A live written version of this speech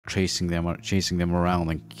chasing them around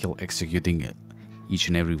and executing each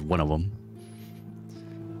and every one of them.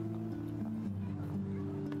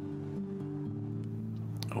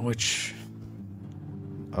 Which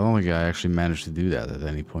I don't think I actually managed to do that at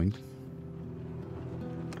any point.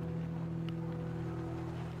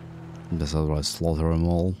 Unless otherwise slaughter them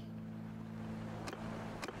all.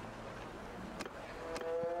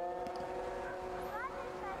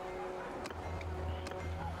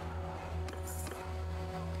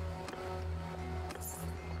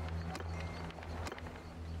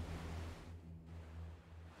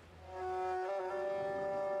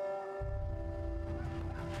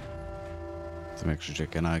 To make sure,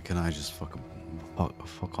 can I just fuck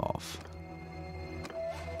off?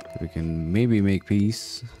 We can maybe make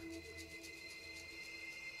peace.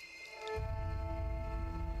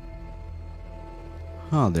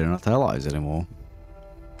 Oh, they're not allies anymore.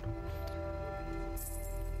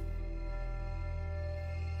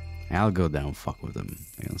 I'll go down and fuck with them,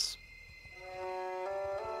 yes.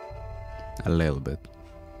 A little bit.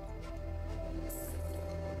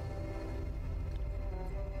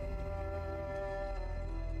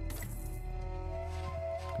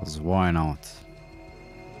 Because why not?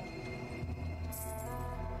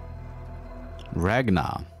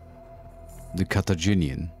 Ragnar, the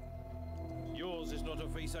Carthaginian. Yours is not a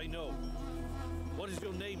face I know. What is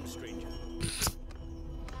your name, stranger?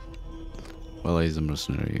 Well, he's a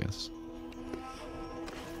mercenary, yes.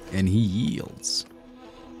 And he yields.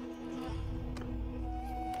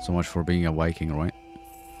 So much for being a Viking, right?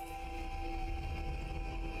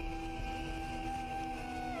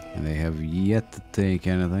 And they have yet to take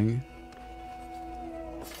anything.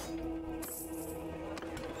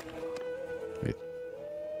 Wait.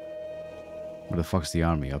 Where the fuck's the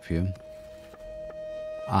army up here?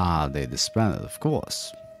 Ah, they disbanded, of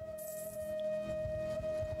course.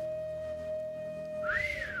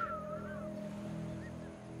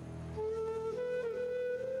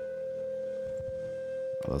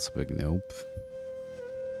 Oh, that's a big nope.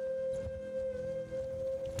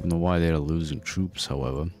 Don't know why they're losing troops,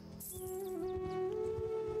 however.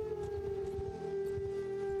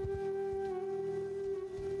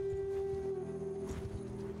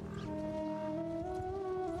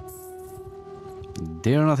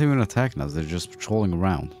 They're not even attacking us, they're just patrolling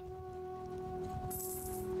around.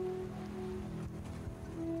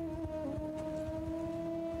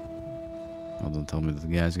 Oh, don't tell me that the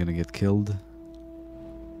guy's gonna get killed.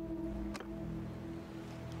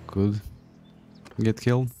 Could get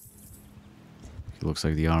killed. It looks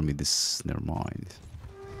like the army never mind.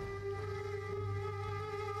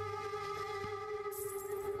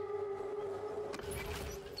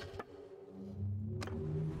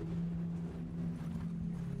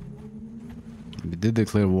 We did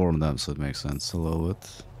declare war on them, so it makes sense a little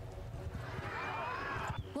bit.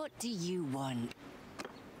 What do you want?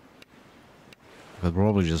 I'd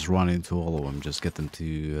probably just run into all of them, just get them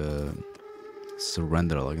to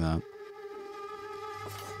surrender like that.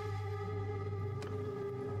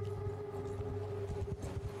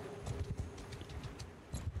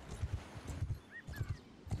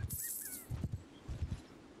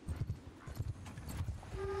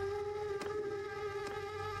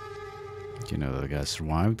 You know, the guy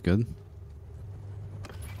survived, good.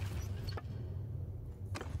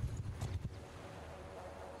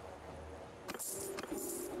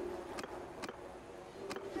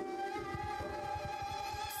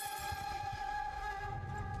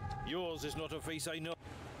 Yours is not a face I know.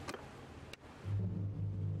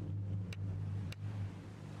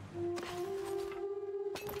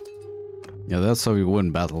 Yeah, that's how you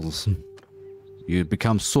win battles. You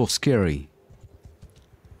become so scary.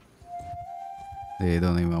 They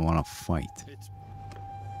don't even want to fight.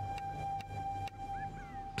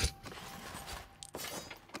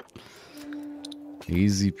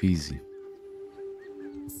 Easy peasy.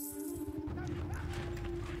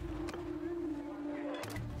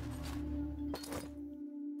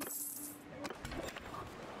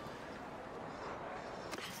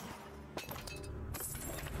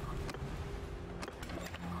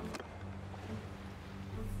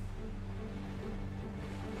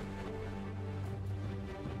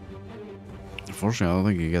 Unfortunately, I don't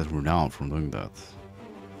think you get renowned from doing that.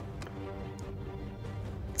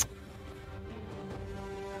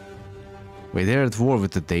 Wait, they're at war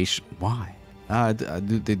with the Dacian. Why?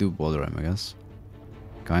 They do bother him, I guess.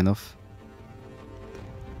 Kind of.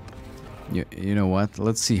 You know what?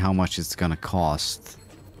 Let's see how much it's gonna cost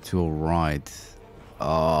to ride.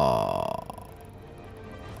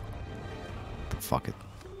 Fuck it.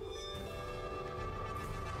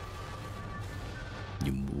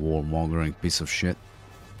 You warmongering piece of shit.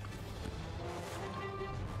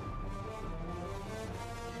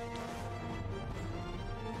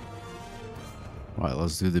 Right,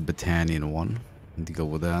 let's do the Battanian one and deal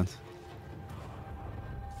with that.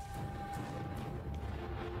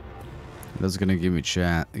 That's gonna give me a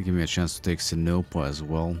chance to take Sinopa as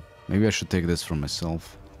well. Maybe I should take this for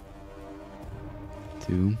myself.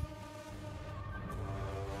 2.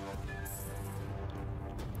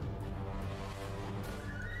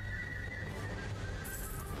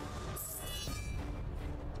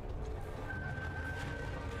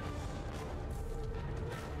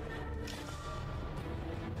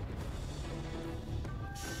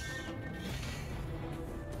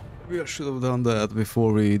 Maybe I should have done that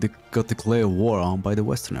before we got declared war on by the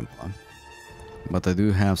Western Empire. But I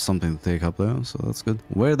do have something to take up there, so that's good.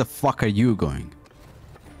 Where the fuck are you going?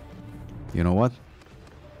 You know what?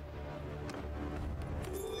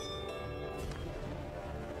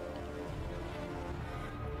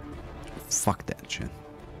 Fuck that shit.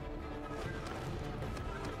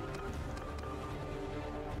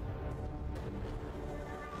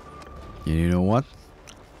 You know what?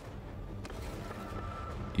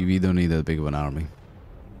 We don't need that big of an army.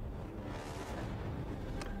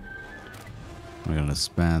 We're gonna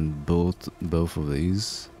span both of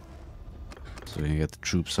these, so we can get the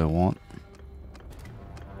troops I want.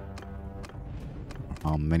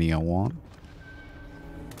 How many I want.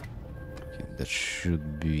 Okay, that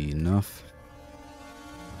should be enough.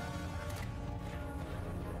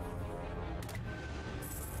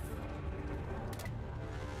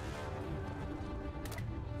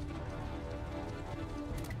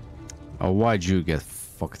 Oh, why'd you get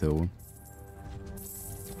fucked over?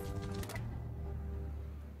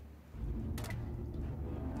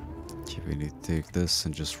 Okay, we need to take this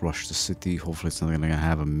and just rush the city. Hopefully it's not gonna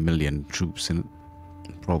have 1,000,000 troops in it.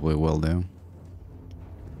 Probably will do.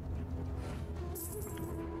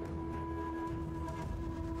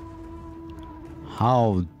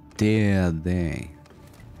 How dare they?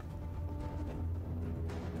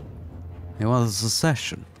 They want a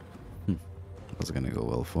secession. That's gonna go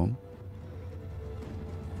well for them.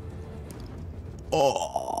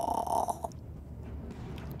 Oh,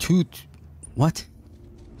 toot! What?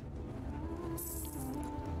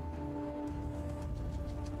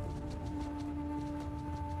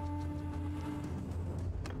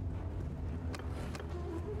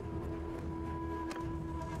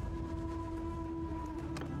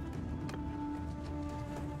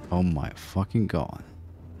 Oh my fucking god!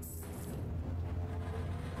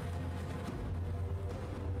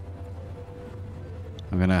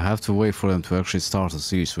 I'm gonna have to wait for them to actually start a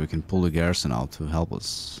siege so we can pull the garrison out to help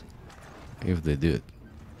us. If they do it.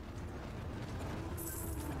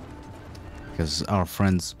 Because our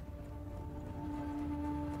friends...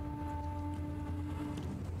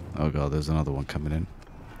 Oh god, there's another one coming in.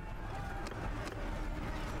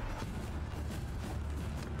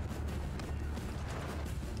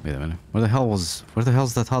 Wait a minute. Where the hell's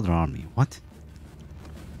that other army? What?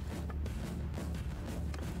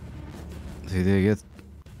 Did they get...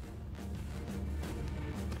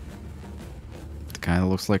 Kinda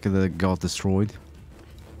looks like it got destroyed.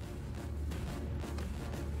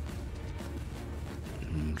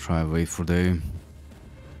 Try and wait for the...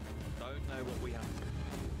 Don't know what we have.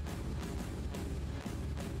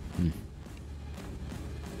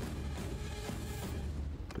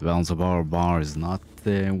 The balance of our bar is not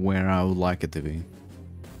where I would like it to be.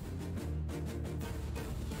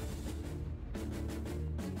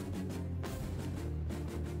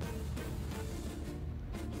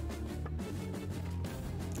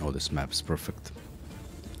 Oh, this map is perfect.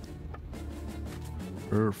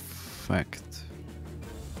 Perfect.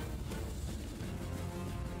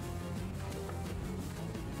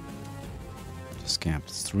 Just camp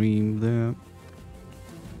the stream there.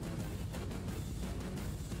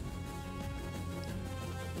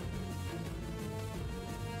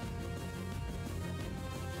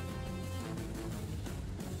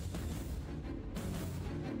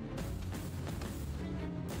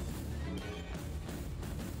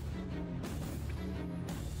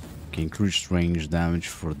 Increased range damage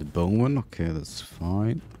for the bowman. Okay, that's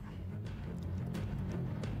fine.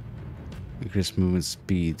 Increased movement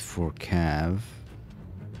speed for Cav.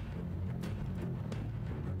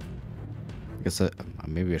 I guess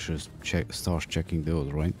maybe I should start checking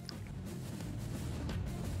those, right?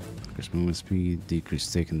 Increased movement speed,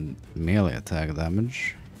 decreased taken melee attack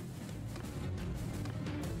damage.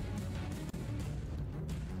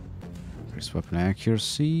 Increased weapon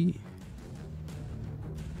accuracy.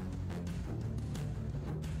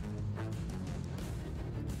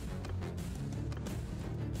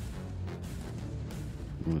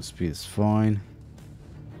 Movement speed is fine.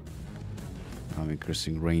 I'm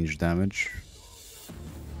increasing range damage.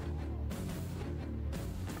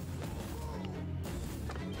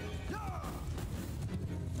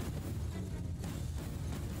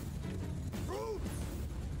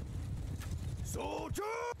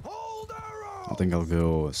 I think I'll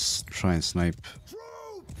go try and snipe.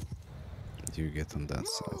 Do you get on that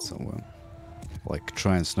side somewhere? Like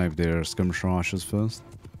try and snipe their skirmish archers first.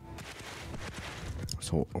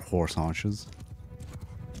 So horse archers.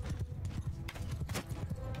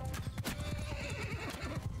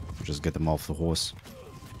 Just get them off the horse.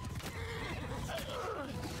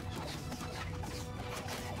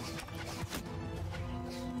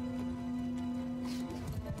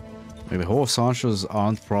 Like the horse archers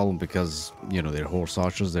aren't a problem because, you know, they're horse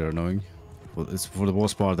archers, they're annoying. But it's for the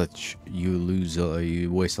most part that you lose,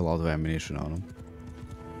 you waste a lot of ammunition on them.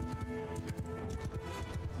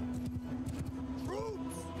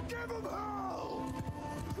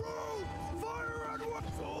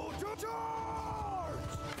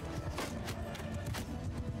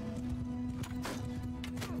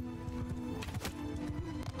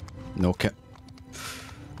 No cap.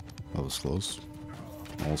 That was close.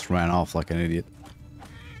 Almost ran off like an idiot.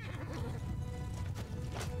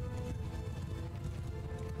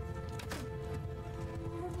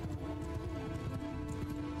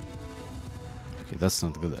 Okay, that's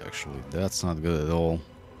not good actually. That's not good at all.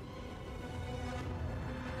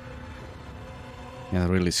 Can't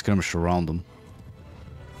really skirmish around them.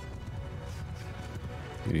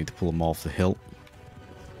 You need to pull them off the hill.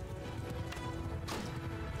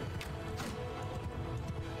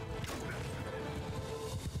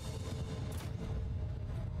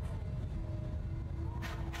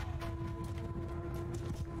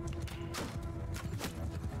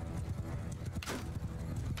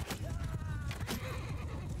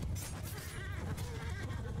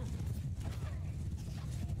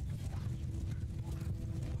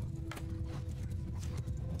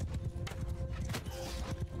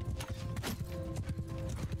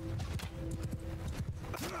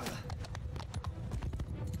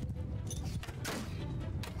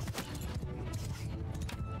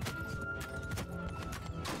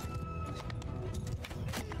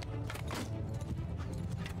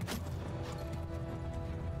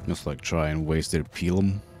 Just like try and waste their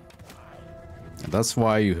pilum. And that's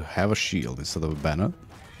why you have a shield instead of a banner.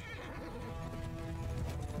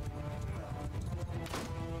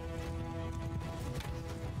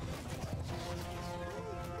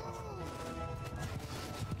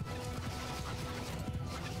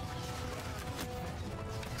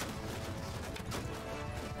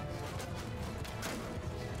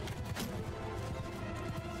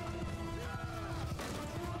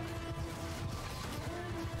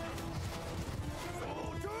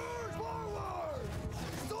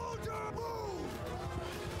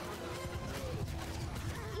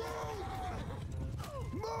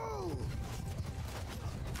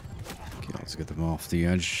 Let's get them off the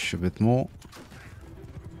edge a bit more.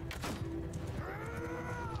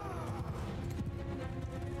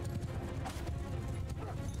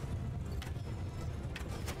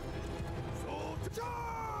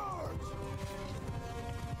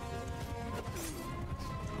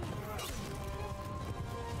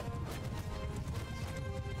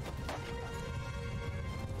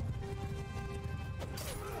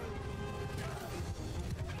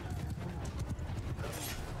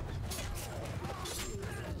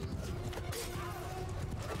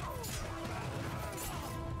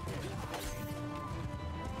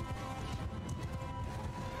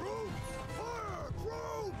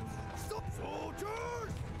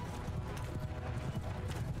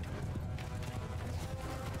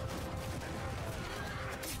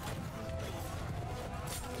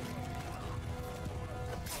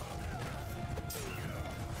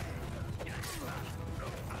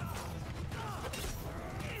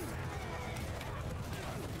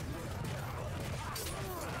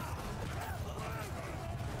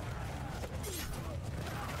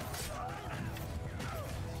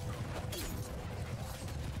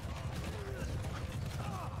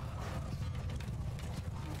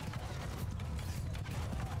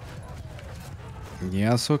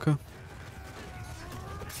 Yeah, sucker.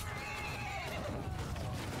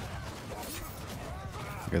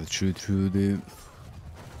 Gotta shoot through the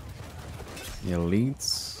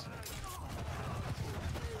elites.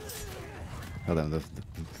 God damn, I'm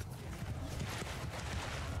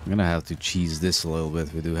gonna have to cheese this a little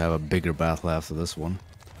bit. We do have a bigger battle after this one.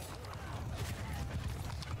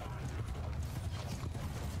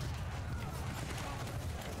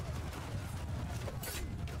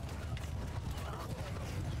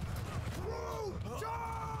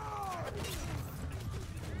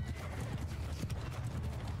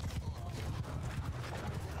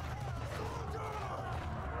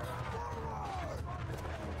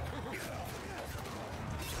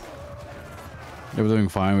 We're doing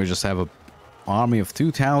fine. We just have an army of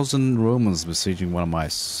 2,000 Romans besieging one of my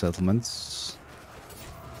settlements.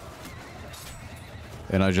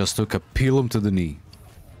 And I just took a pilum to the knee.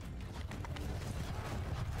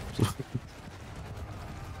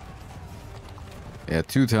 Yeah,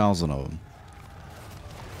 2,000 of them.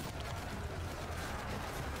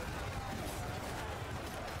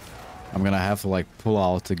 I'm gonna have to like pull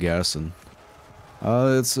out the garrison.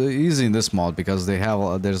 It's easy in this mod because they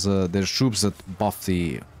have there's troops that buff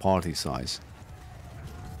the party size.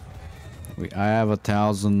 I have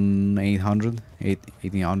 1,800,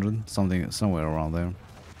 1,800, something somewhere around there,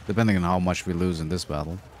 depending on how much we lose in this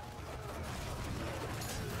battle.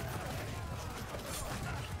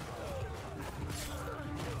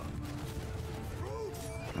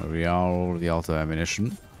 We are already out of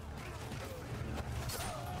ammunition.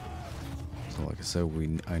 So like I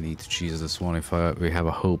said, I need to cheese this one if we have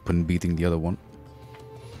a hope in beating the other one.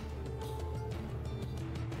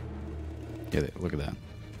 Yeah, look at that.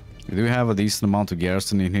 We do have a decent amount of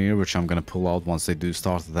garrison in here, which I'm gonna pull out once they do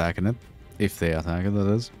start attacking it. If they attack it, that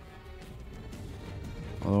is.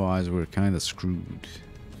 Otherwise, we're kind of screwed.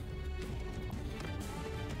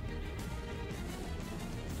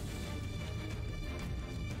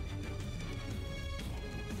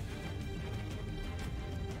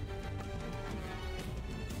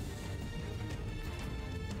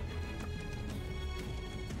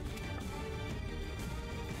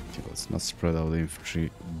 Let's not spread out the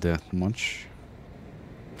infantry that much.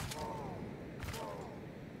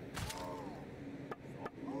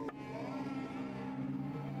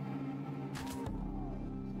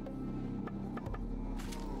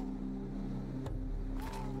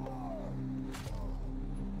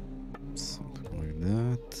 Something like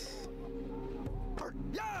that.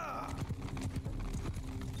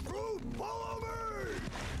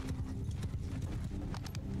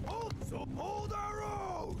 Hold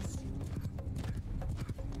arrows!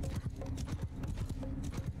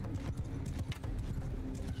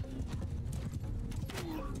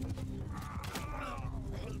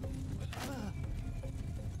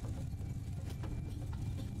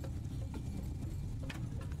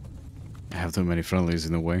 I have too many friendlies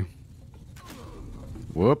in the way.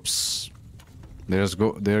 Whoops.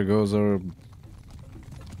 There goes our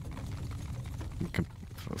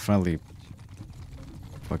friendly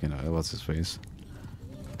fucking what's his face?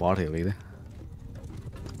 Party leader.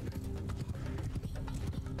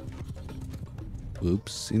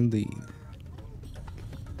 Oops, indeed.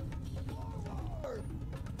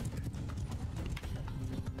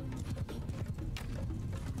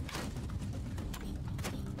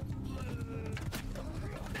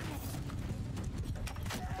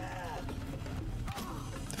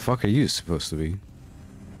 The fuck are you supposed to be?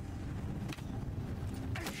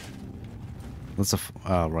 That's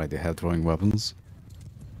a right, they have throwing weapons.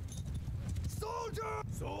 Soldiers!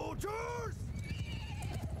 Soldiers!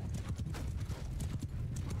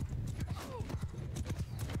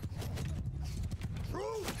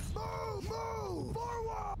 Troops! Move! Move!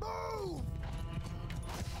 Forward! Move!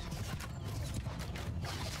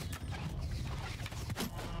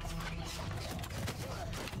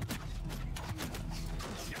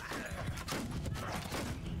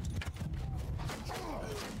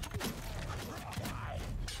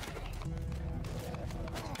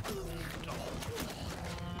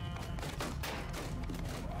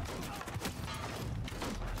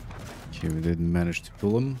 Okay, we didn't manage to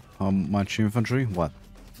pull him. How much infantry? What?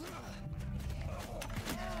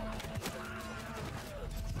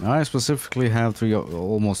 I specifically have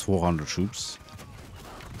almost 400 troops.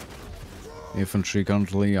 Infantry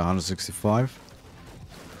currently 165.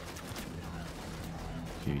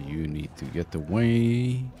 Okay, you need to get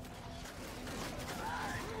away.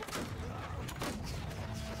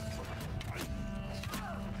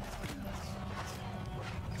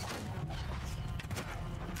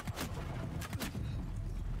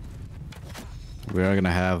 We are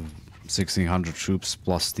gonna have 1,600 troops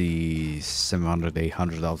plus the 700,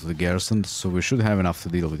 800 out of the garrison, so we should have enough to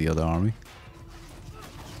deal with the other army.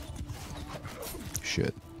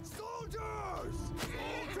 Shit. Soldiers!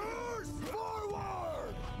 Soldiers!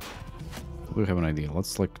 Forward! We have an idea.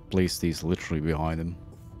 Let's like place these literally behind them.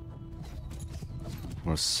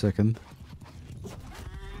 For a second.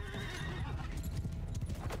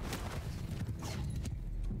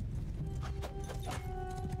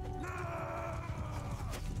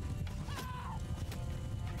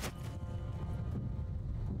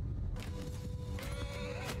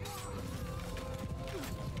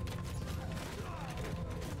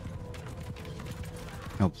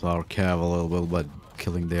 Help our cav a little bit by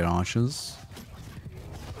killing their archers.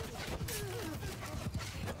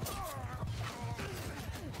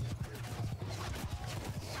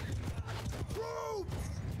 Troops!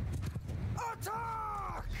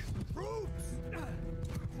 Attack! Troops!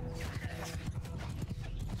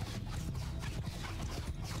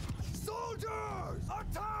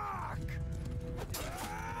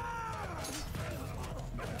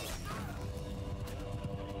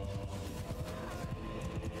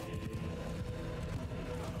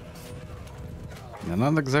 I'm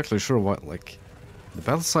not exactly sure what, like, the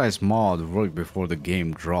battle size mod worked before the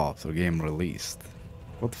game dropped or game released.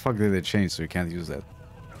 What the fuck did they change so you can't use that?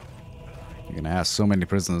 You're gonna have so many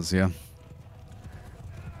prisoners, yeah.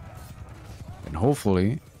 And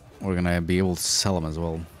hopefully we're gonna be able to sell them as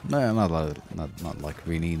well. No, not like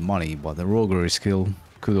we need money, but the roguery skill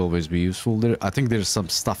could always be useful. I think there's some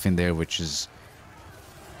stuff in there which is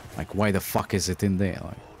like, why the fuck is it in there?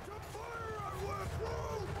 Like,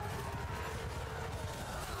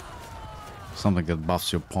 something that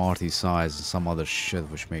buffs your party size and some other shit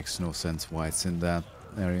which makes no sense why it's in that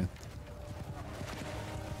area.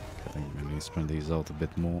 I think we need to spread these out a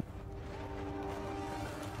bit more.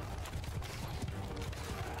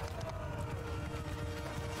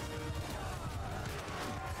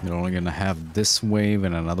 You're only gonna have this wave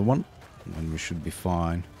and another one, and we should be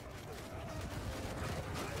fine.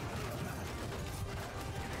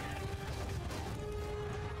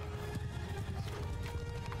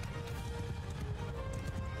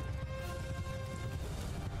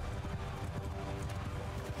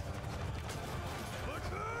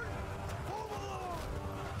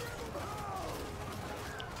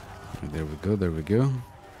 There we go, there we go.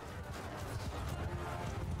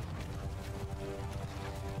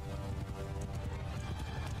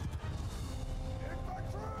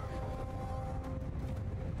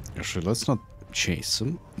 Actually, let's not chase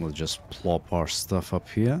them. We'll just plop our stuff up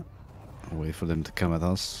here. Wait for them to come at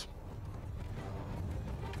us.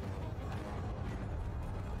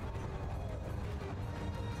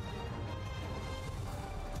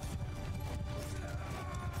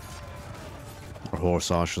 Our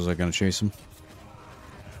horse archers are gonna chase them.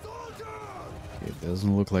 It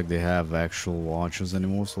doesn't look like they have actual archers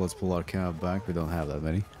anymore, so let's pull our cav back. We don't have that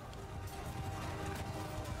many.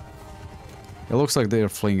 It looks like they're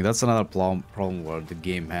fleeing. That's another problem where the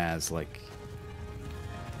game has, like,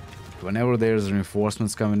 whenever there's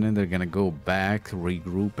reinforcements coming in, they're gonna go back,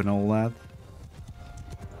 regroup and all that.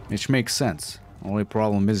 Which makes sense. Only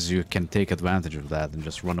problem is you can take advantage of that and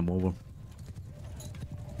just run them over.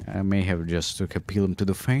 I may have just took a peel to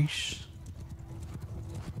the face.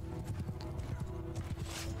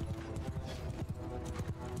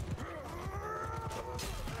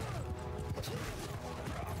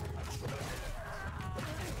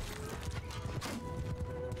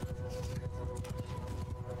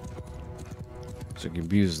 So you can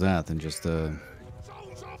abuse that and just doesn't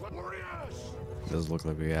look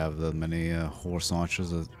like we have that many horse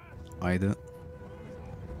archers either.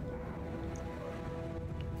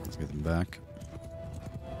 Let's get them back.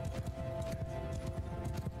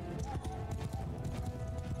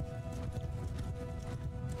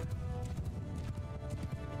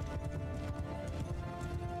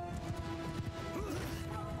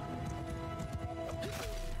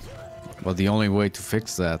 But the only way to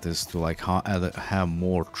fix that is to like have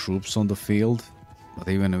more troops on the field. But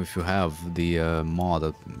even if you have the mod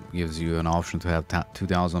that gives you an option to have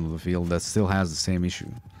 2,000 on the field, that still has the same issue.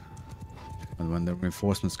 And when the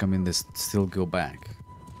reinforcements come in, they still go back.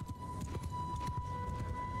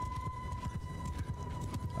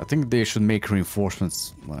 I think they should make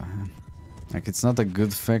reinforcements. Like, it's not a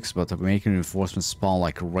good fix, but making reinforcements spawn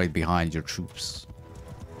like right behind your troops.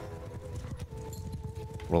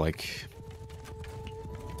 Or like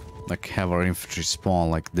have our infantry spawn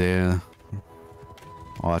like there.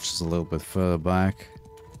 Archers a little bit further back.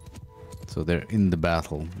 So they're in the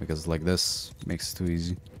battle, because like this makes it too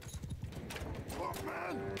easy.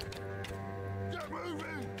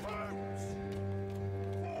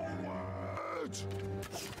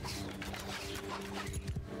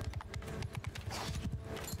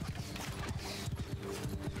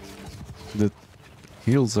 The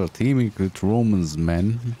hills are teeming with Romans,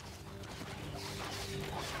 men.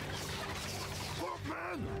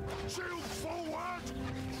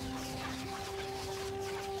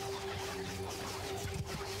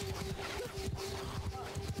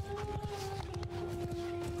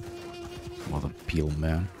 What a peel,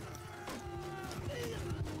 man.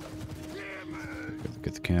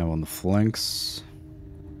 Get the cav on the flanks.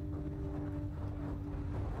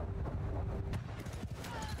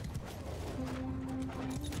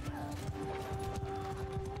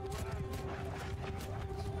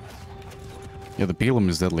 Yeah, the Pilum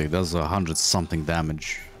is deadly. It does 100-something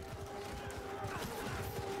damage.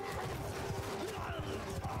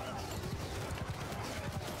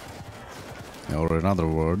 Or in other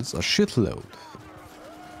words, a shitload.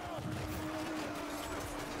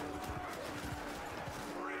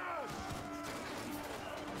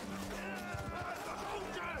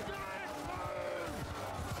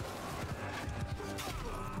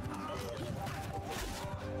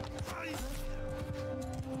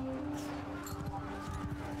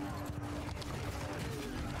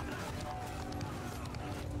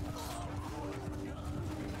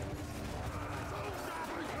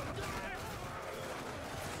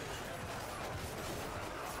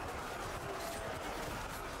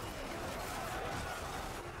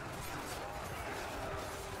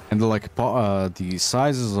 And the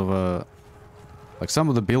sizes of like some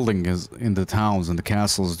of the buildings in the towns and the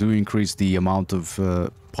castles do increase the amount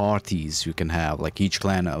of parties you can have. Like each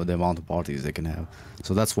clan, the amount of parties they can have.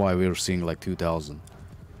 So that's why we're seeing like 2,000.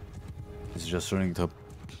 It's just turning to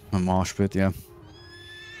a mosh pit, yeah.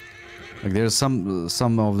 Like there's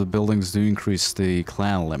some of the buildings do increase the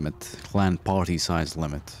clan limit, clan party size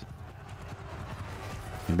limit.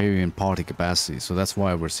 And maybe in party capacity. So that's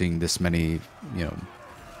why we're seeing this many, you know,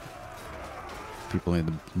 people in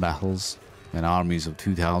the battles and armies of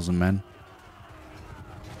 2,000 men.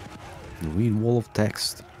 Read wall of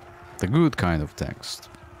text. The good kind of text.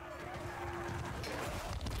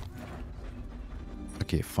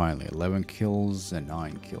 Okay, finally, 11 kills and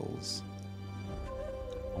 9 kills.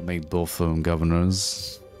 I'll make both of them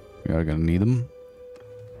governors. We are gonna need them.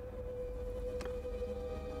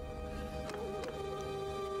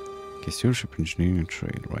 Okay, stewardship, engineering, and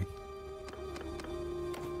trade, right?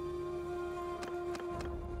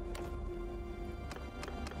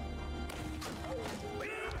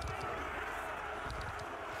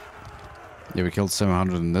 Yeah, we killed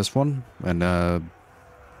 700 in this one, and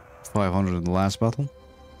 500 in the last battle.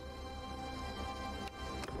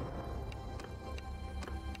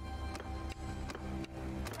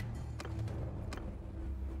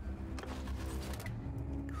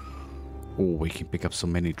 Oh, we can pick up so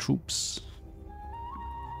many troops.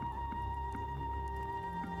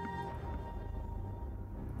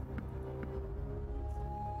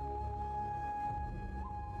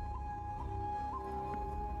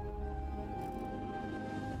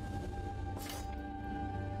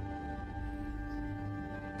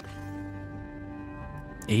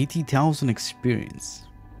 $80,000 experience.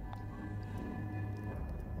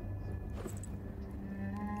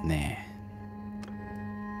 Nah.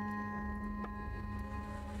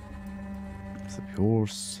 It's a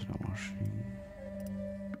horse.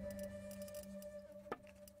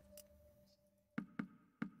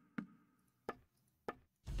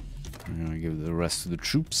 I'm gonna give the rest to the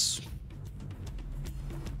troops.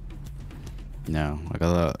 No, I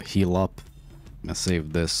gotta heal up and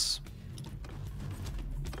save this.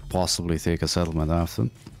 Possibly take a settlement after.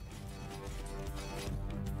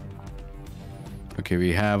 Okay,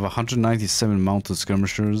 we have 197 mounted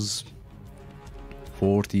skirmishers,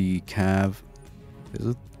 40 cav. Is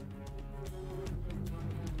it?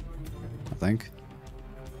 I think.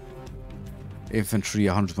 Infantry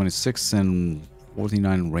 126 and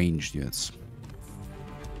 49 ranged units.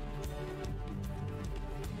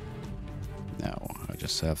 Now I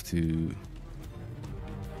just have to.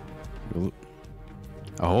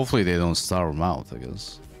 Hopefully they don't starve them out, I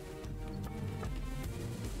guess.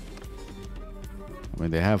 I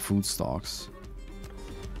mean, they have food stocks.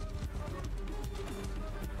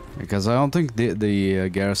 Because I don't think the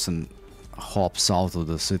garrison hops out of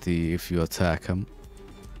the city if you attack them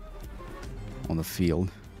on the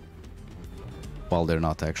field. While they're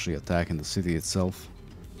not actually attacking the city itself.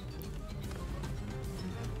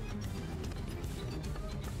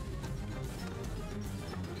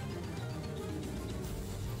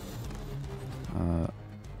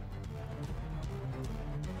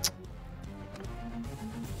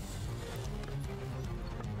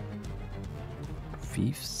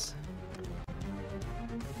 Fiefs.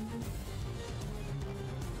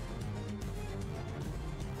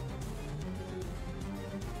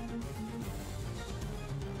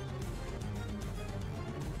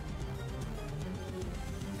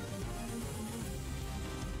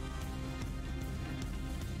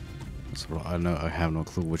 So I know I have no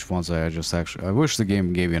clue which ones I just actually. I wish the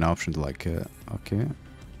game gave you an option to like. Okay.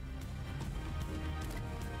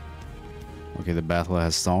 Okay, the battle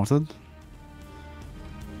has started.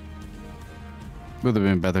 Would have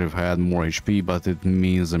been better if I had more HP, but it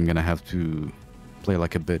means I'm gonna have to play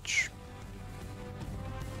like a bitch.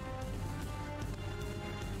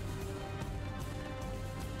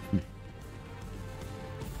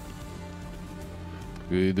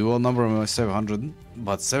 We do a number of 700,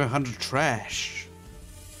 but 700 trash.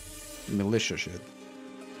 Militia shit.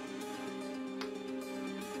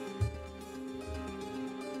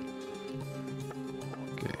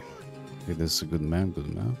 Okay. Okay, this is a good map,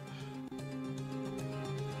 good map.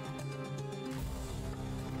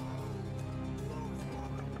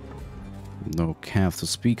 No calf to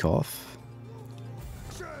speak of.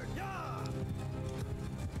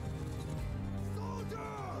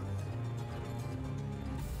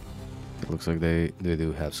 It looks like they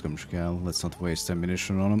do have skirmish cal. Let's not waste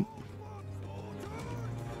ammunition on them.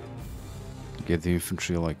 Get the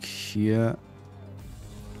infantry like here.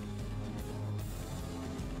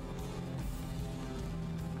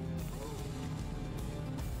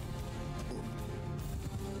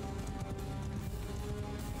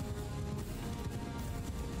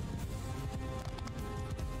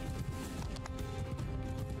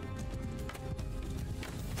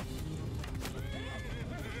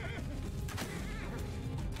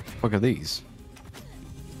 Fuck are these?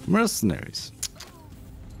 Mercenaries.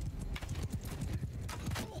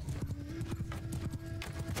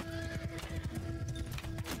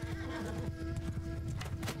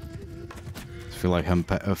 I feel like I'm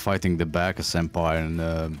fighting the Bacchus Empire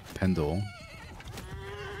in Pendle.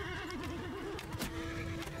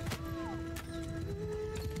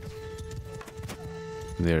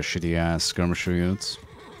 They're shitty ass skirmisher units.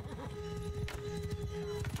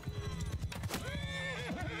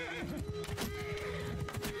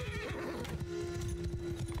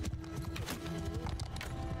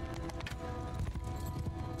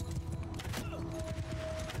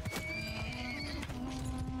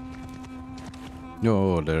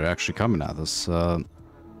 No, they're actually coming at us. Thought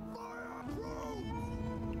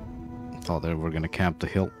they were gonna camp the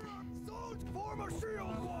hill.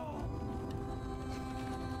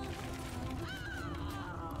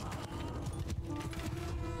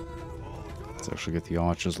 Let's actually get the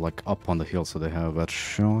archers like up on the hill so they have a better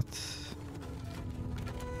shot.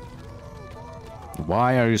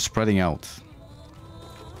 Why are you spreading out?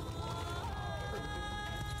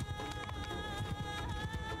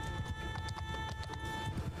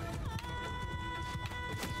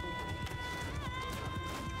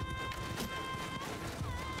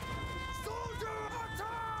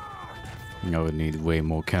 I would need way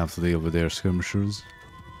more cavalry over there, skirmishers.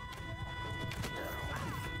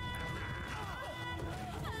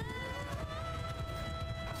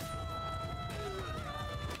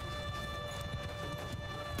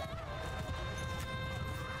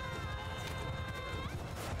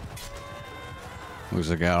 Looks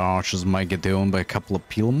like our archers might get down by a couple of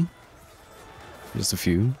pilum. Just a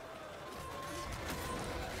few.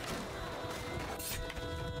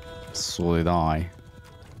 So did I.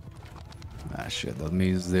 Ah shit, that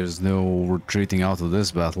means there's no retreating out of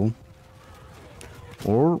this battle.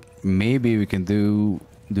 Or maybe we can do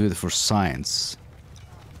it for science.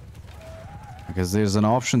 Because there's an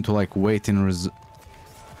option to like wait in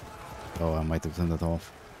Oh, I might have turned that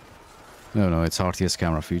off. No, it's RTS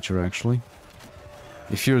camera feature actually.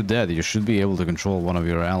 If you're dead, you should be able to control one of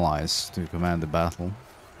your allies to command the battle.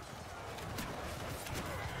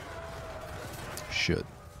 Should.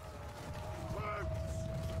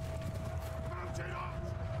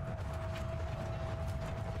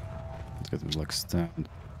 Let's get them like stand.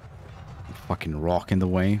 Fucking rock in the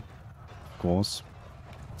way, of course.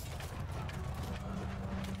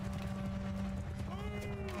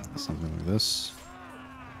 Something like this.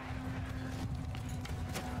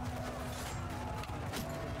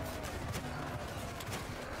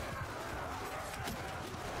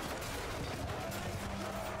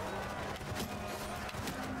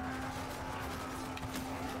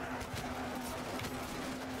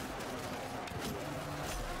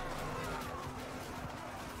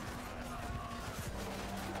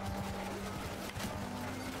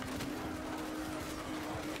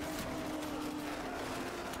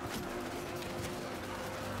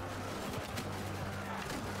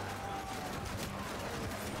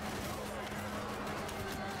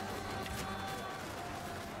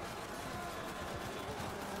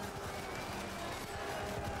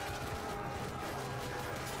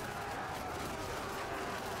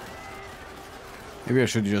 Maybe I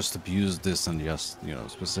should just abuse this and just, you know,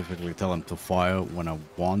 specifically tell him to fire when I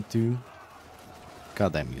want to.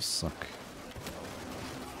 God damn, you suck.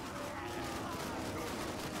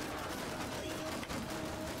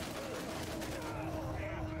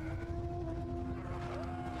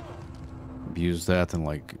 Abuse that and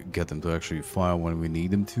like get them to actually fire when we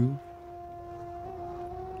need them to.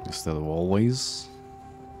 Instead of always.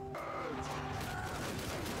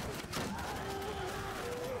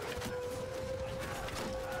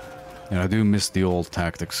 And I do miss the old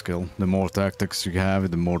tactics skill. The more tactics you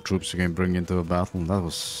have, the more troops you can bring into a battle. That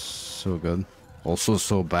was so good. Also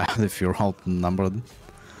so bad if you're outnumbered.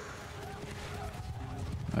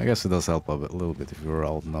 I guess it does help a little bit if you're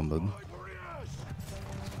outnumbered. Okay,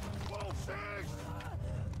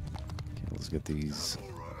 let's get these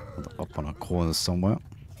up on a corner somewhere.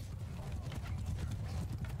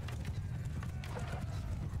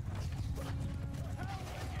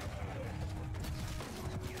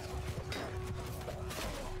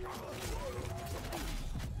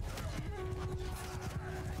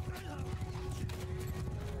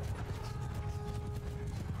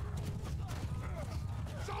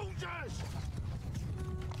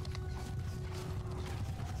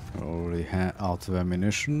 Already out of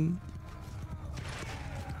ammunition.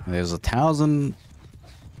 There's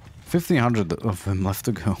 1,500 of them left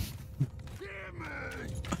to go.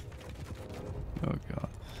 Oh god.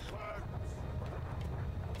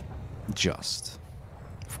 Just,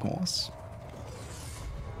 of course.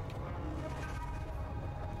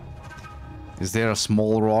 Is there a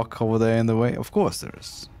small rock over there in the way? Of course there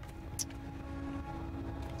is.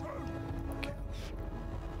 Okay.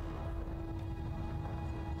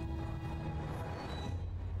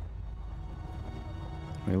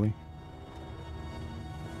 Really?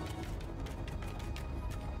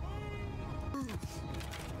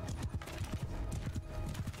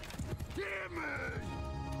 Okay,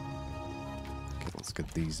 let's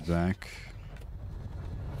get these back.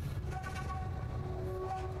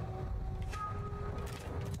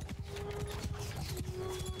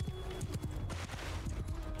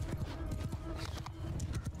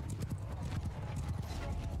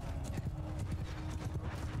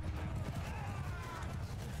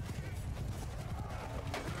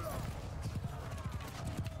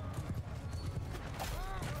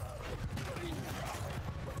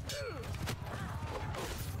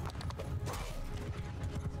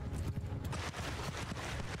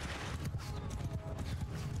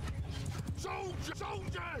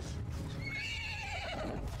 Soldiers!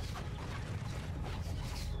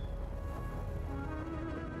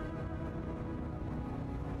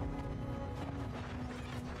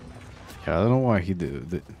 Yeah, I don't know why he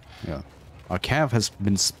did. Yeah, our cav has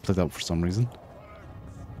been split up for some reason,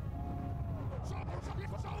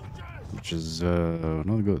 which is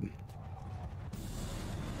not good.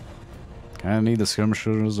 Kind of need the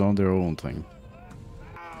skirmishers on their own thing.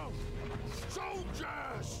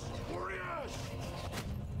 Soldiers! Warriors!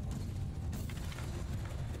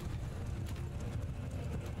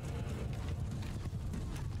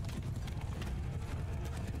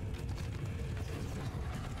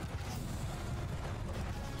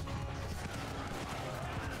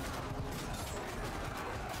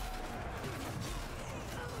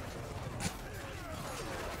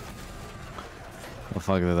 The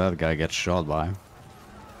fuck did that guy get shot by?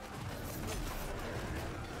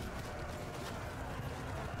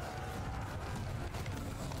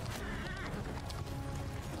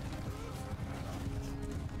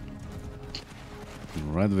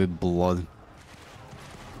 Red with blood.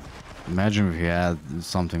 Imagine if you had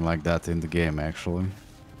something like that in the game, actually.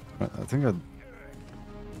 I think I'd...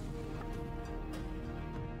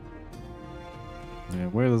 Yeah,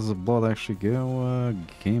 where does the blood actually go?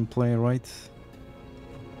 Gameplay, right?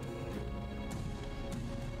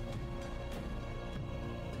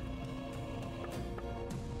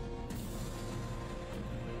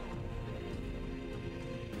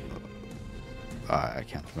 I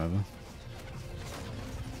can't remember.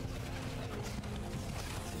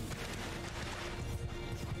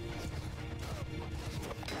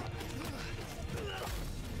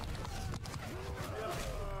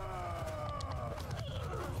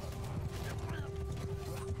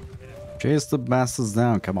 Chase the bastards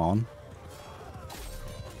down, come on.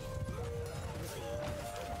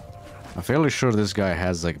 I'm fairly sure this guy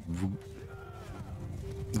has like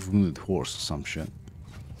wounded horse or some shit.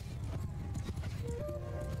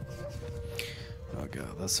 Oh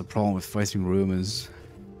god, that's the problem with fighting Romans.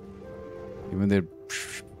 Even their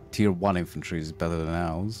tier 1 infantry is better than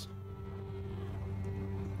ours.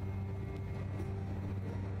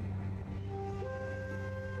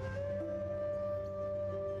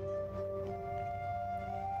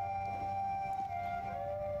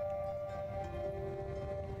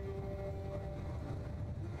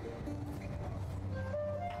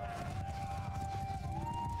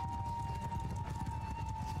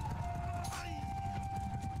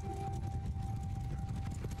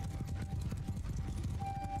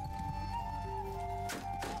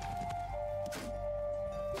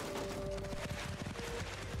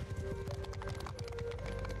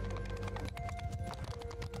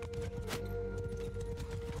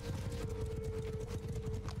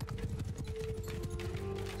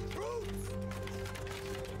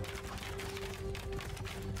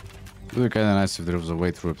 It would be kind of nice if there was a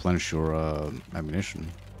way to replenish your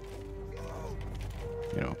ammunition.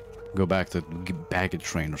 You know, go back to baggage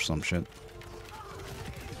train or some shit.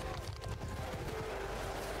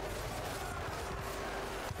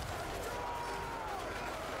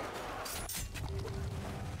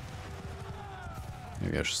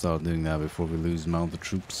 Maybe I should start doing that before we lose mounted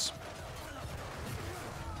troops.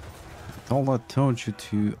 I thought I told you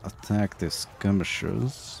to attack the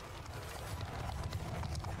skirmishers.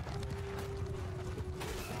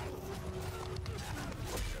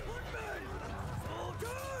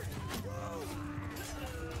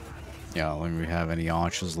 Yeah, when we have any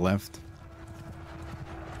archers left.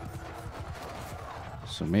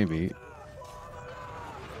 So maybe we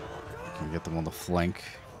can get them on the flank.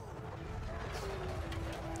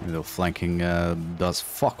 Even though flanking does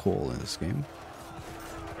fuck all in this game.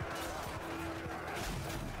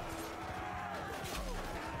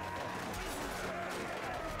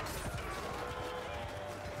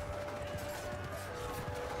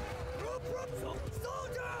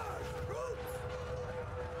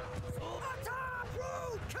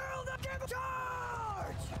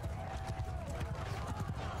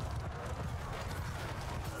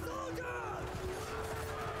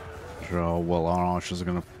 sure how well our archers are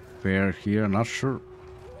gonna fare here. Not sure.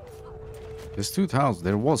 There's 2,000.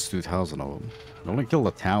 There was 2,000 of them. They only killed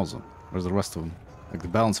 1,000. Where's the rest of them? Like the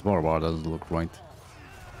balance of our bar doesn't look right.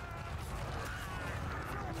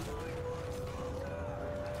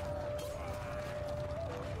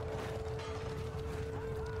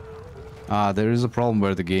 There is a problem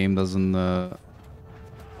where the game doesn't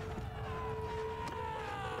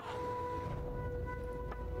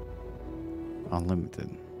unlimited.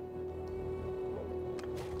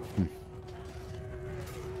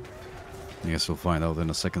 I guess we'll find out in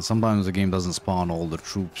a second. Sometimes the game doesn't spawn all the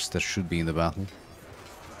troops that should be in the battle.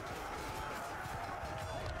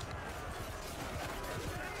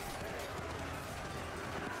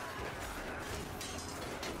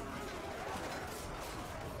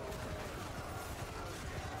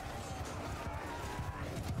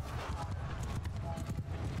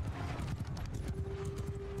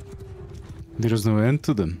 There's no end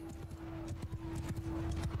to them.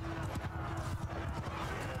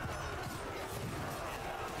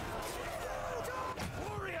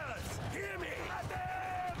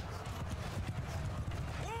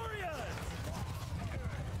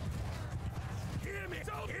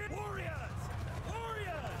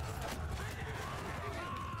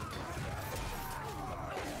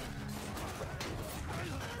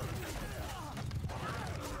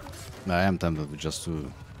 I am tempted just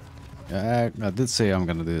to... I did say I'm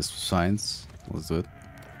gonna do this with science. Let's do it.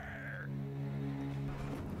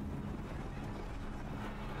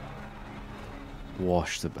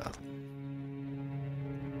 Wash the battle.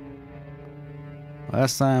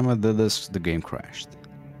 Last time I did this, the game crashed.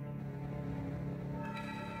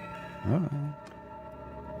 Oh.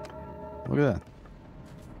 Look at that.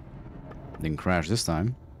 Didn't crash this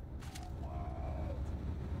time.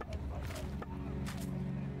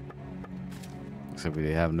 Except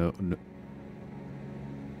we have no...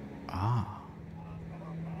 Ah.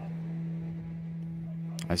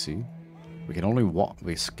 I see. We can only walk.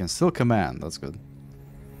 We can still command. That's good.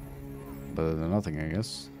 Better than nothing, I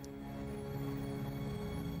guess.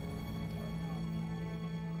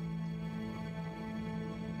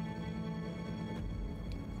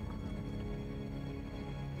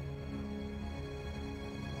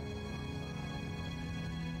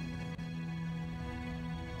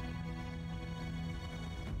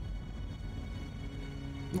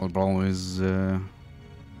 The problem is, how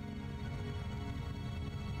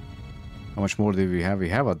much more do we have? We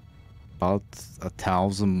have about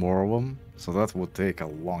 1,000 more of them, so that would take a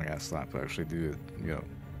long ass time to actually do it, you know,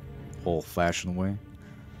 old-fashioned way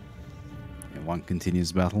in one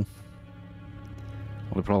continuous battle.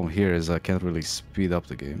 Well, the problem here is I can't really speed up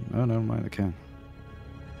the game. Oh, never mind, I can.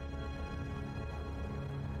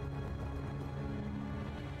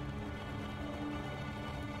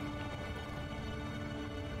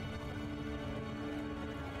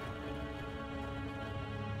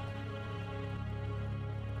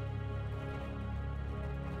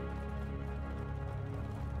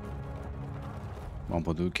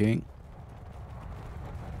 Pompidou King.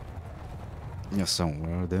 Yeah,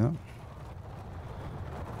 somewhere there.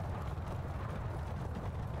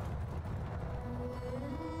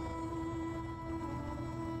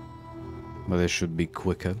 But they should be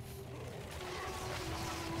quicker.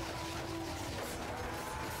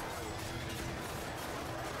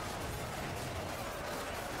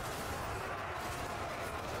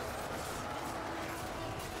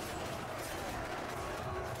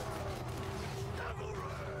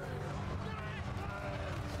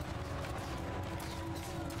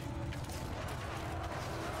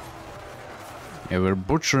 Yeah, we're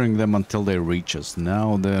butchering them until they reach us.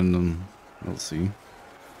 Now then, we'll see.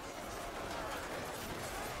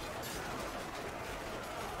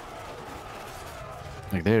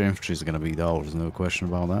 Like, their infantry is gonna be ours, no question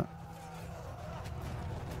about that.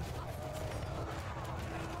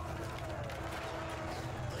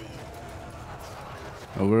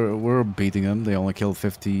 Oh, we're beating them. They only killed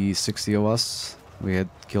 50, 60 of us. We had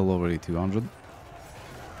killed already 200.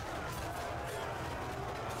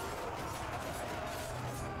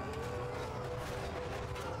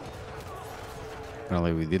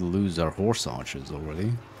 Apparently we did lose our horse archers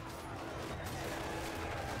already.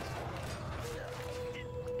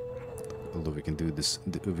 Although we can do this,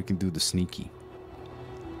 we can do the sneaky.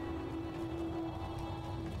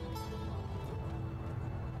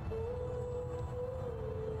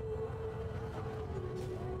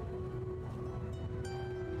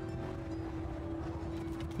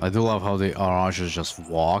 I do love how the archers just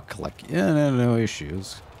walk, like, yeah, no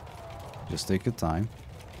issues. Just take your time.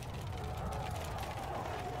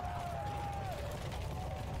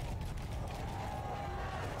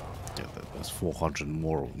 400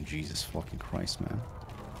 more. Jesus fucking Christ, man.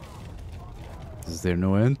 Is there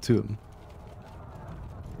no end to him?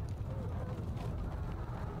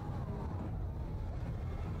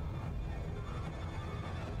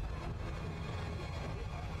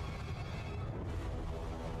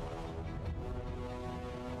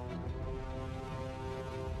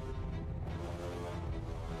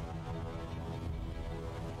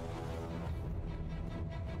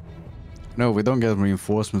 No, we don't get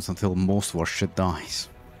reinforcements until most of our shit dies.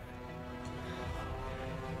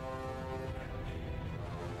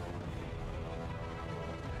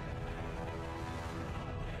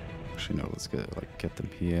 Actually, no, let's get them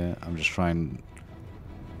here. I'm just trying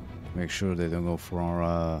to make sure they don't go for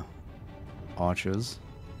our archers.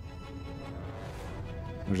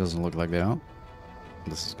 Which doesn't look like they are.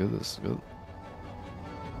 This is good, this is good.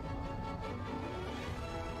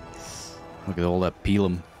 Look at all that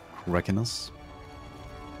Pelham wrecking us.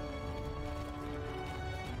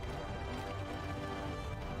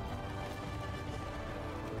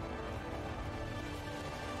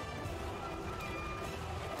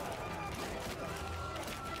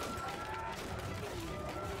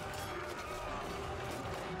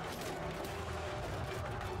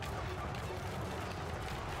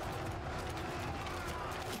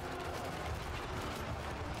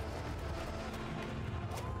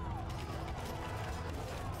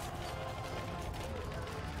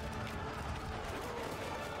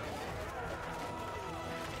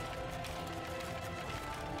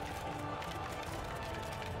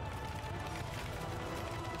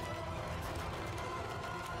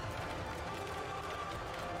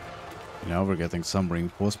 Now we're getting some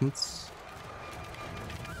reinforcements.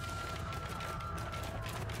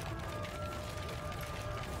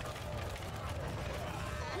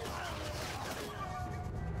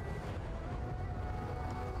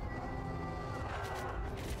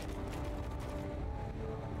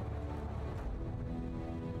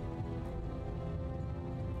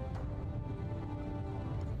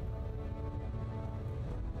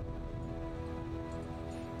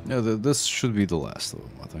 Yeah, this should be the last of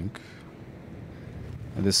them, I think.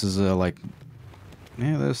 And this is like,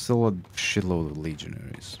 yeah, there's still a shitload of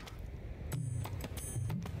legionaries.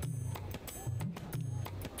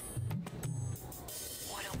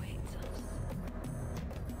 What awaits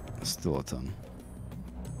us? Still a ton.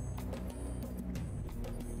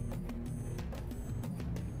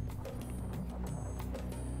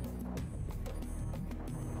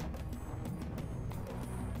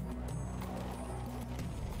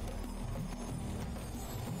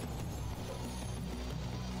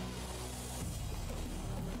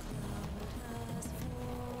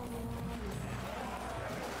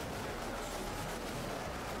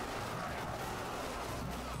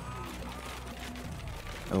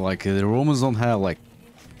 Like, the Romans don't have, like,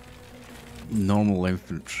 normal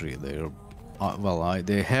infantry. They're, well,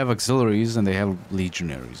 they have auxiliaries and they have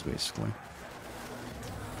legionaries, basically.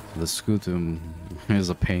 The scutum is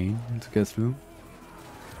a pain to get through.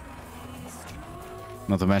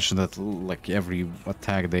 Not to mention that, like, every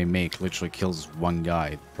attack they make literally kills one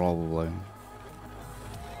guy, probably.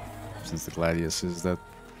 Since the Gladius is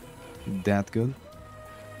that good.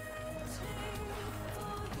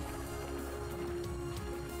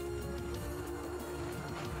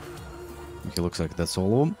 Okay, looks like that's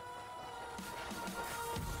all of them.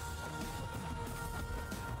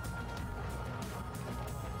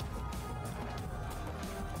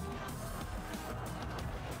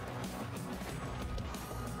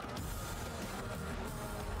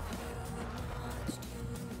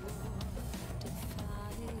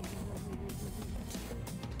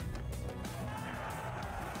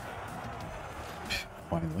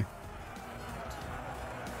 Finally.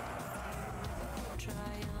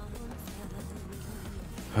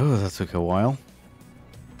 Oh, that took a while.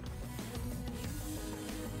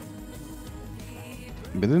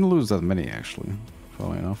 We didn't lose that many, actually,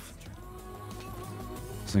 funnily enough.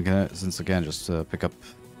 Since again, just pick up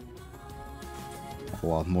a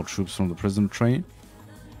lot more troops from the prison train.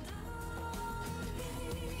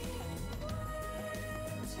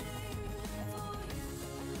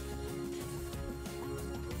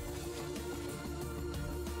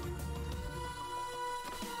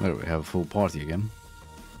 There we have a full party again.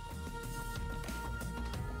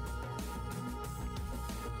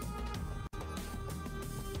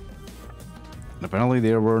 And apparently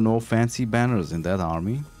there were no fancy banners in that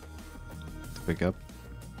army to pick up.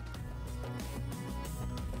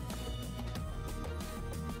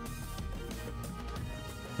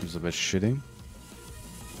 It was a bit shitty.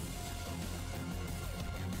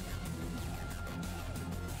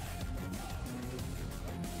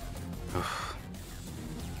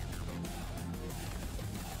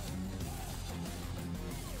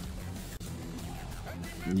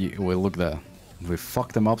 Well, look there. We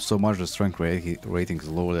fucked them up so much the strength rating is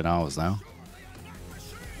lower than ours now.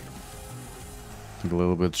 A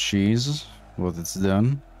little bit cheese, what it's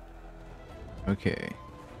done. Okay.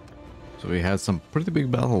 So we had some pretty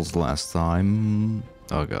big battles last time.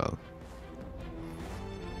 Oh god.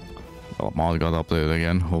 Well, mod got updated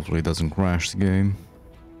again. Hopefully it doesn't crash the game.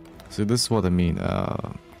 See, this is what I mean.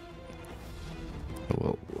 Well,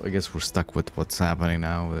 I guess we're stuck with what's happening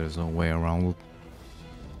now. There's no way around it.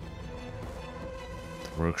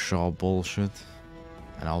 The workshop bullshit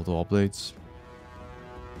and auto updates.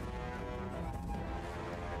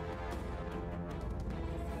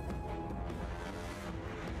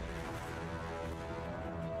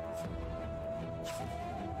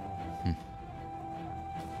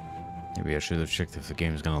 Maybe I should have checked if the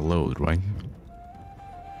game's gonna load, right?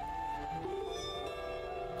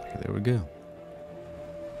 Okay, there we go.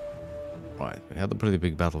 Right, we had a pretty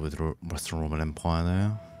big battle with the Western Roman Empire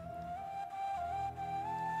there.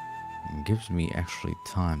 It gives me actually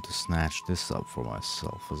time to snatch this up for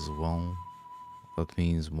myself as well. That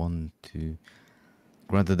means 1, 2...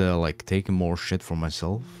 Granted, they're like taking more shit for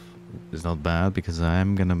myself. It's not bad because I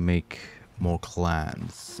am gonna make more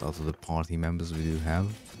clans out of the party members we do have.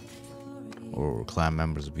 Or clan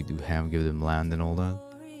members we do have, give them land and all that.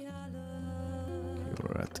 Okay,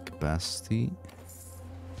 we're at capacity.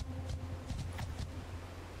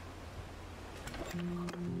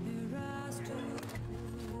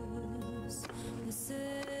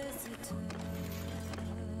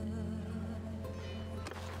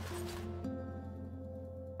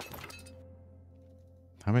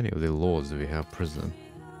 How many of the lords do we have prison?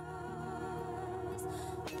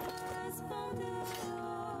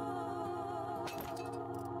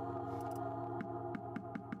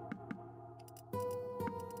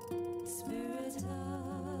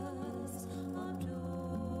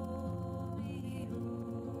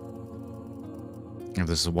 And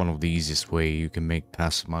this is one of the easiest way you can make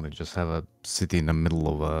passive money. Just have a city in the middle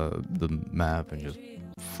of the map and just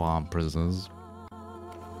farm prisoners.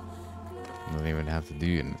 You don't even have to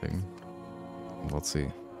do anything. Let's see.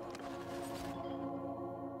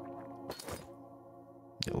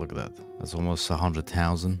 Yeah, look at that. That's almost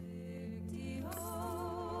 100,000.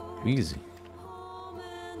 Easy.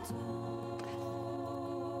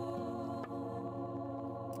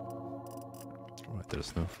 Alright,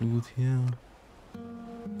 there's no food here.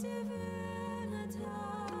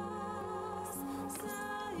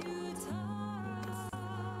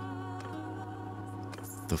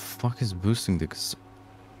 The fuck is boosting this?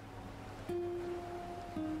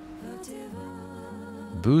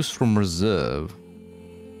 Boost from reserve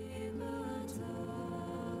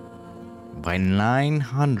by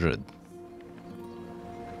 900.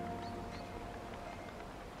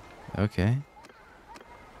 Okay.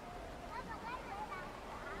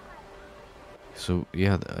 So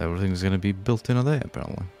yeah, everything's gonna be built in a day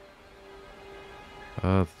apparently.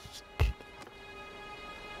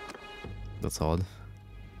 That's odd.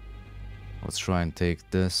 Let's try and take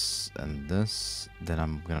this and this. Then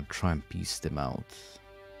I'm gonna try and piece them out.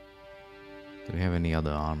 Do we have any other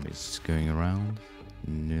armies going around?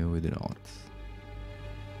 No, we do not.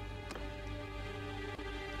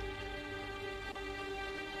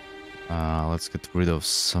 Let's get rid of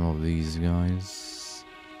some of these guys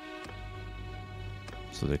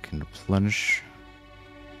so they can replenish.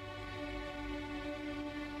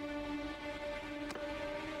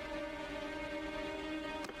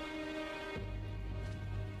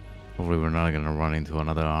 Hopefully we're not gonna run into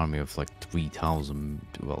another army of like 3,000,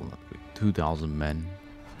 well, 2,000 men.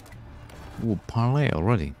 Ooh, parlay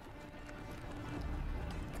already.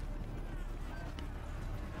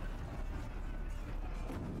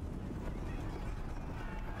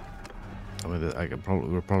 I mean,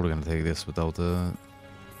 we're probably gonna take this without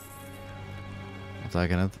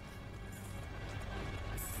attacking it.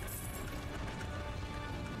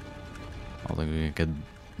 I don't think we can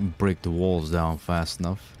break the walls down fast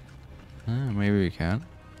enough. Maybe we can.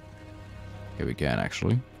 Yeah, we can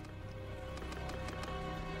actually.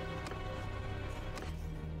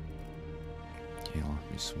 Okay,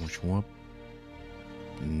 let me switch up.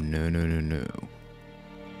 No, no, no, no.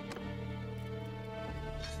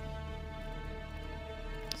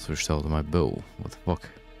 Switched out to my bow. What the fuck?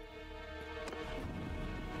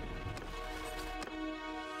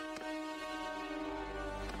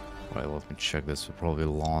 Right, let me check this. We probably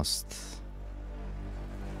lost.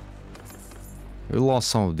 We lost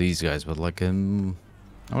some of these guys, but like I'm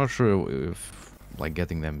not sure if like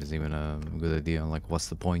getting them is even a good idea. Like, what's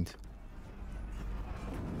the point?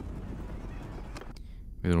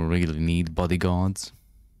 We don't really need bodyguards,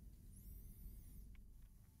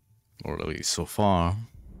 or at least so far.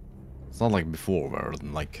 It's not like before where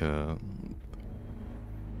like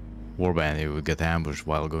Warband you would get ambushed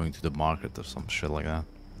while going to the market or some shit like that.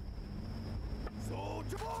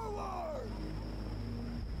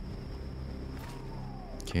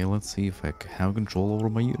 Okay, let's see if I have control over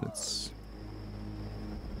my units.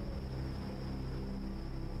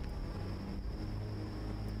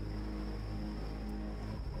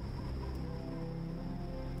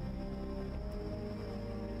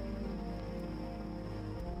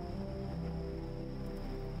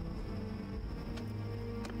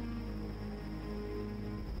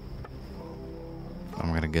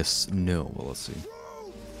 I'm gonna guess no, but let's see.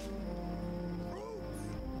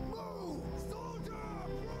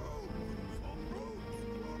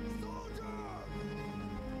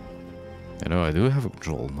 You know, I do have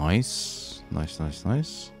control. Nice. Nice, nice,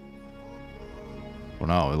 nice. For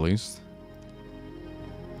now, at least.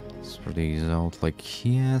 Spread these out like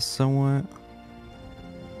here somewhere.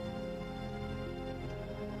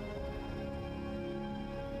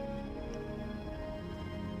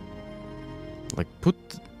 Like, put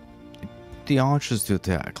the archers to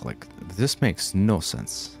attack. Like, this makes no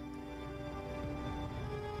sense.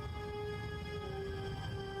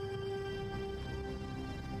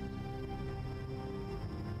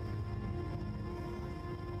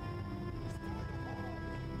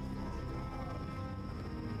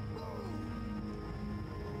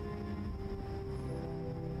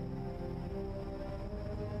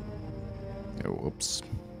 Oh, whoops.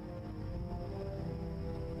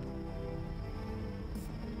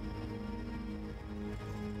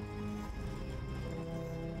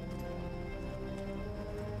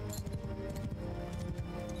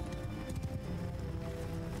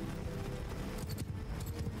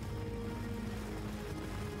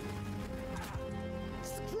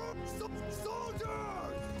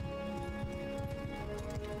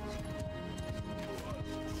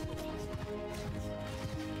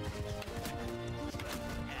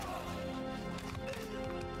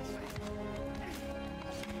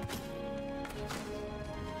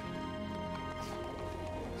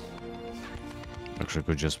 Actually,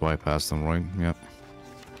 could just bypass them, right? Yep.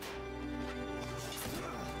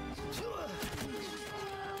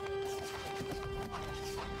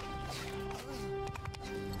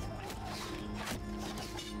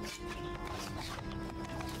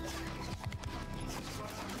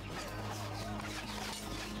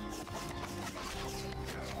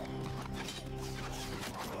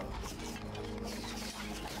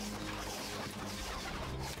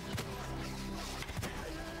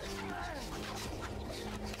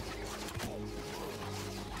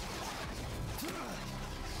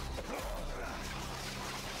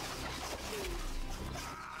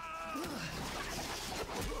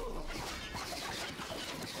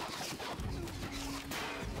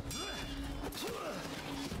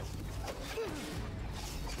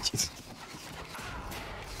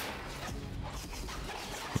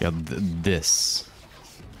 Yeah, this.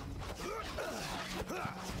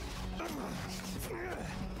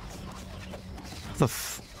 What the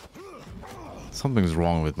f... Something's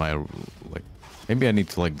wrong with my... like... Maybe I need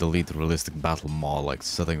to, like, delete realistic battle mod, like,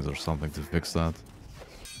 settings or something to fix that.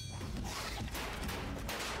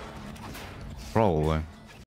 Probably.